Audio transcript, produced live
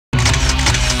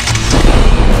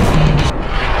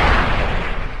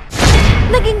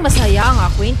Naging masaya ang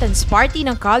Acquaintance Party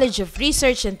ng College of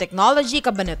Research and Technology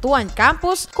Cabanatuan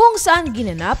Campus kung saan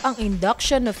ginanap ang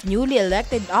induction of newly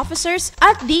elected officers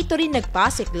at dito rin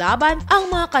nagpasiklaban ang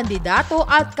mga kandidato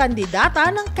at kandidata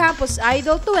ng Campus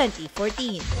Idol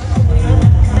 2014.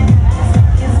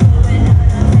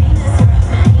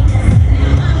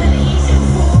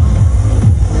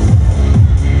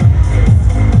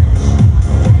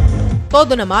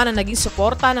 Todo naman ang naging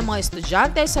suporta ng mga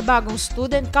estudyante sa bagong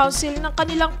student council ng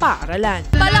kanilang paaralan.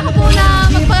 Bala ko po na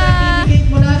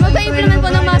magpa-implement po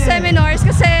ng mga seminars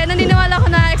kasi naniniwala ko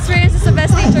na experience is the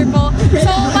best teacher po. So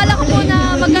bala ko po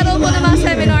na magkaroon po ng mga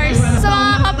seminars. Sa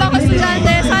mga kapwa ko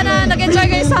estudyante, sana nag-enjoy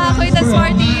kayo sa Acquaintance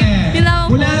Party. Yun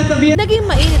lang po. Naging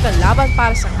mainit ang laban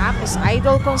para sa Campus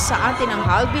Idol kung saan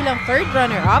tinanghal bilang third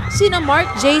runner-up sina Mark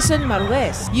Jason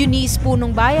Maruez, Eunice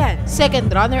Punong Bayan, second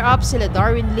runner-up sila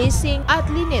Darwin Lissing at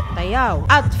Lynette Tayaw,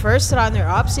 at first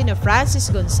runner-up sina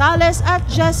Francis Gonzalez at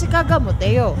Jessica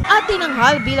Gamoteo. At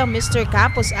tinanghal bilang Mr.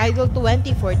 Campus Idol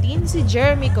 2014 si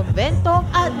Jeremy Convento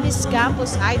at Miss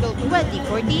Campus Idol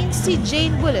 2014 si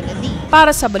Jane Bulanadi.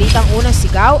 Para sa Balitang Unang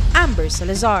Sigaw, Amber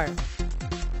Salazar.